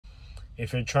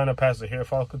If you're trying to pass the hair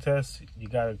follicle test, you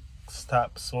gotta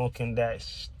stop smoking that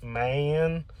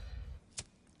man.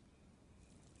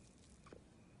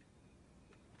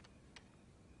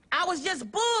 I was just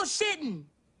bullshitting.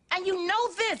 And you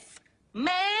know this,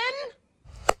 man.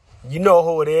 You know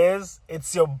who it is.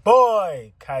 It's your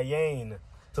boy, Cayenne.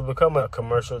 To become a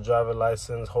commercial driver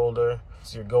license holder,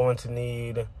 so you're going to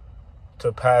need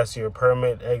to pass your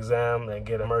permit exam and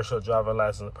get a commercial driver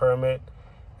license permit.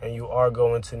 And you are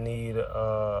going to need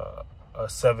a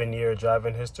 7-year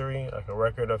driving history, like a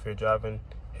record of your driving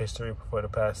history for the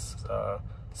past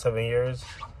 7 years.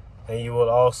 And you will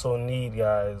also need,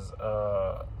 guys,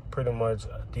 pretty much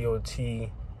a DOT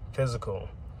physical.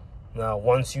 Now,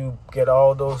 once you get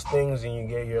all those things and you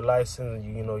get your license,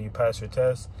 you pass your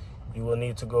test, you will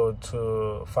need to go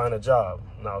to find a job.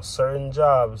 Now, certain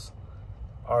jobs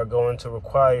are going to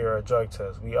require a drug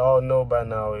test. We all know by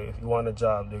now, if you want a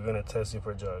job, they're going to test you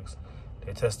for drugs.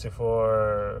 They test you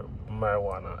for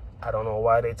marijuana. I don't know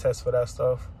why they test for that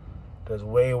stuff. There's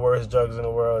way worse drugs in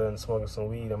the world than smoking some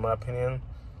weed, in my opinion.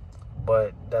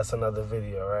 But that's another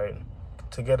video, right?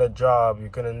 To get a job, you're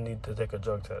going to need to take a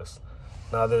drug test.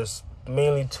 Now, there's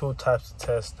mainly 2 types of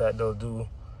tests that they'll do.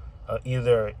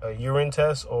 Either a urine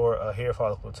test or a hair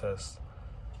follicle test.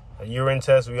 A urine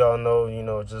test, we all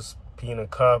know, just pee in a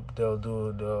cup. They'll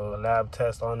do the lab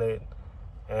test on it.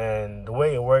 And the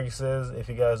way it works is, if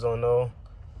you guys don't know,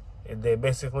 they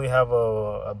basically have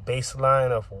a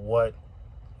baseline of what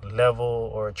level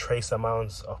or trace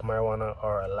amounts of marijuana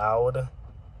are allowed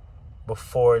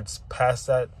before it's past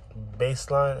that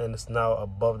baseline and it's now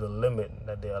above the limit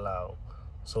that they allow.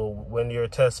 So when your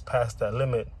test past that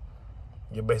limit,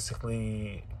 you're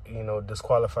basically,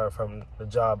 disqualified from the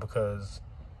job because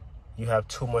you have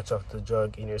too much of the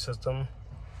drug in your system.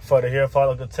 For the hair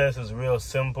follicle test, it's real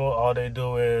simple. All they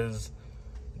do is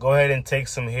go ahead and take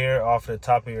some hair off the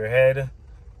top of your head.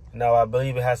 Now, I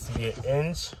believe it has to be 1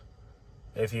 inch.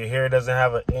 If your hair doesn't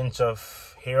have 1 inch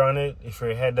of hair on it, if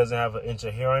your head doesn't have 1 inch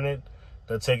of hair on it,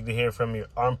 they'll take the hair from your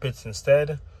armpits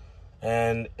instead.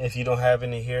 And if you don't have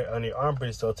any hair on your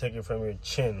armpits, they'll take it from your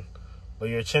chin. But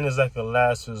your chin is like a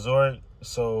last resort,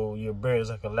 so your beard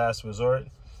is like a last resort.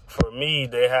 For me,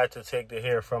 they had to take the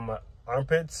hair from my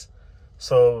armpits.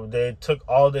 So they took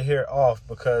all the hair off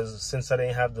because since I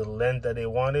didn't have the length that they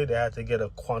wanted, they had to get a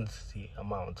quantity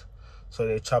amount. So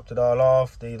they chopped it all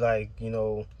off. They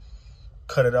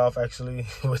cut it off actually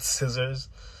with scissors.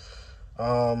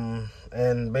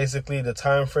 And basically the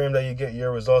time frame that you get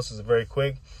your results is very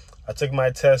quick. I took my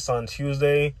test on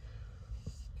Tuesday,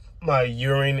 my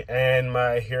urine and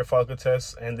my hair follicle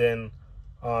test, and then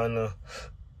on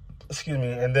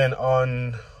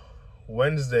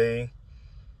Wednesday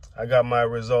I got my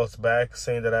results back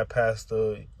saying that I passed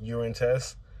the urine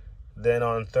test. Then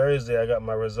on Thursday I got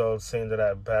my results saying that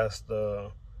I passed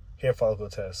the hair follicle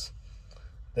test.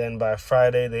 Then by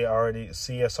Friday they already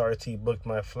CSRT booked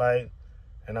my flight,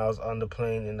 and I was on the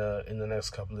plane in the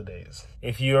next couple of days.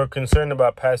 If you're concerned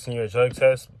about passing your drug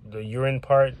test, the urine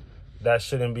part, that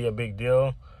shouldn't be a big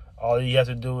deal. All you have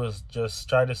to do is just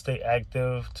try to stay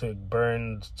active to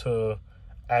burn to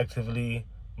actively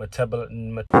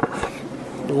metabolize.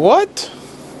 What?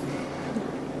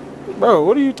 Bro,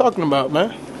 what are you talking about,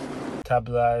 man?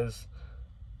 Metabolize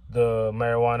the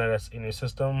marijuana that's in your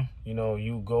system.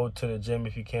 You go to the gym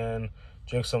if you can,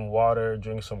 drink some water,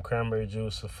 drink some cranberry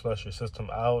juice to flush your system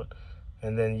out,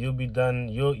 and then you'll be done.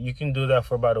 You can do that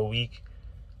for about a week.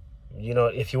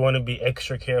 If you want to be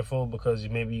extra careful because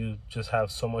maybe you just have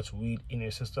so much weed in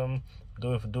your system,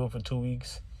 do it for 2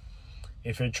 weeks.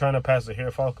 If you're trying to pass the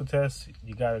hair follicle test,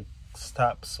 you gotta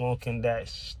stop smoking that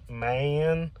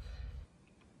man.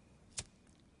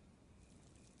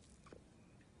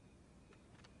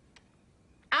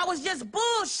 I was just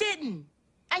bullshitting.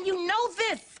 And you know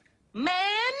this,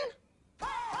 man.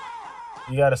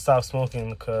 You gotta stop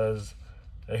smoking because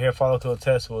the hair follicle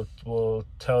test will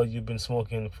tell you've been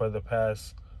smoking from the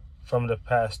past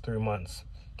 3 months.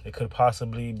 It could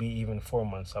possibly be even 4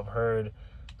 months. I've heard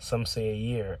some say a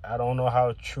year. I don't know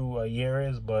how true a year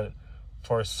is, but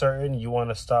for certain, you want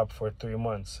to stop for 3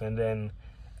 months. And then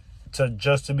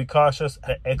just to be cautious,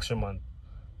 an extra month.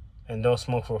 And don't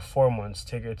smoke for 4 months.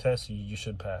 Take your test, you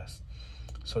should pass.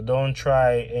 So don't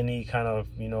try any kind of,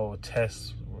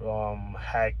 test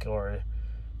hack or,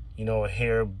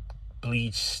 hair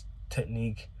bleach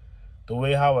technique. The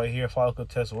way how a hair follicle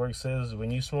test works is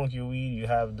when you smoke your weed, you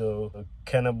have the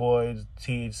cannabinoids,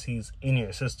 THCs in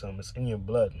your system. It's in your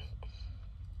blood.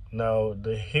 Now,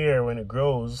 the hair, when it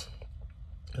grows,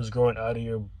 is growing out of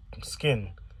your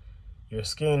skin. Your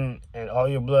skin and all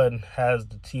your blood has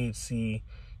the THC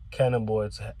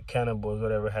cannabinoids,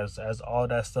 whatever, has all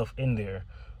that stuff in there.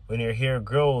 When your hair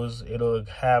grows, it'll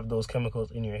have those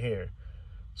chemicals in your hair.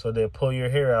 So they pull your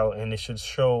hair out, and it should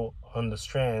show on the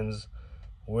strands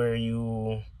where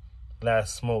you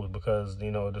last smoked, because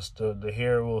you know the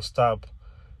hair will stop,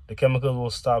 the chemicals will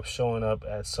stop showing up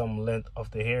at some length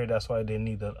of the hair. That's why they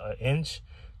need an inch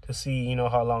to see, you know,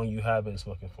 how long you have been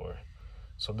smoking for.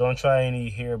 So don't try any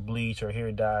hair bleach or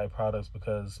hair dye products,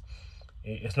 because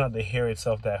it's not the hair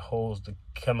itself that holds the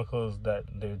chemicals that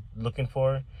they're looking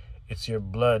for. It's your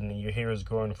blood, and your hair is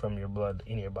growing from your blood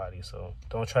in your body. So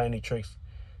don't try any tricks.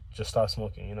 Just stop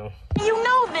smoking, you know? You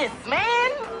know this,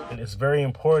 man. And it's very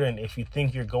important, if you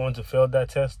think you're going to fail that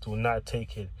test, do not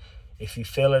take it. If you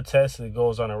fail a test, it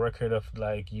goes on a record of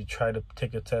like you try to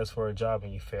take a test for a job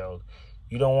and you failed.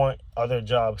 You don't want other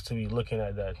jobs to be looking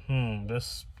at that.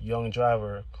 This young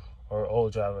driver or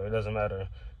old driver, it doesn't matter.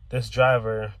 This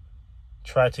driver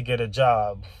tried to get a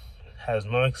job, has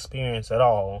no experience at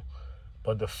all,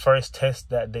 but the first test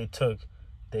that they took,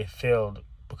 they failed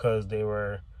because they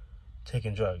were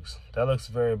taking drugs. That looks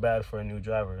very bad for a new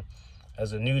driver.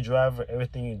 As a new driver,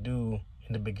 everything you do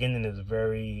in the beginning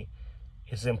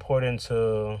it's important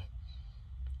to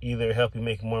either help you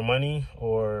make more money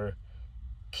or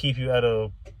keep you at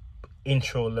a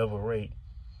intro level rate.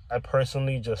 I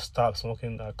personally just stopped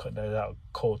smoking. I cut that out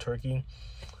cold turkey.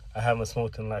 I haven't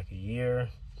smoked in like a year,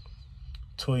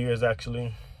 2 years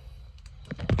actually.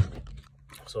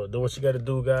 So do what you got to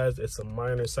do, guys. It's a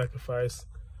minor sacrifice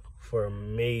for a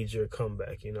major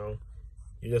comeback, you know.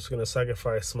 You're just gonna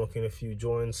sacrifice smoking a few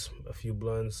joints, a few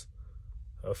blunts,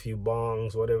 a few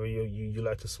bongs, whatever you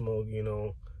like to smoke, you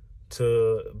know,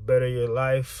 to better your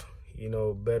life, you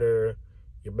know, better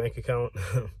your bank account,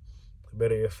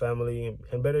 better your family,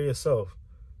 and better yourself.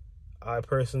 I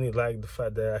personally like the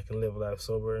fact that I can live life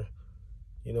sober.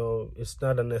 You know, it's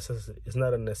not a necessity.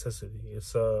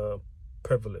 It's a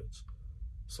privilege.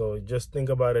 So just think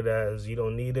about it as you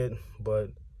don't need it, but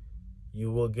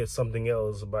you will get something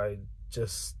else by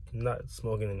just not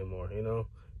smoking anymore, you know?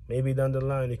 Maybe down the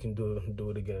line you can do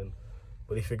it again.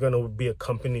 But if you're gonna be a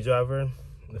company driver,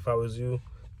 if I was you,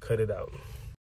 cut it out.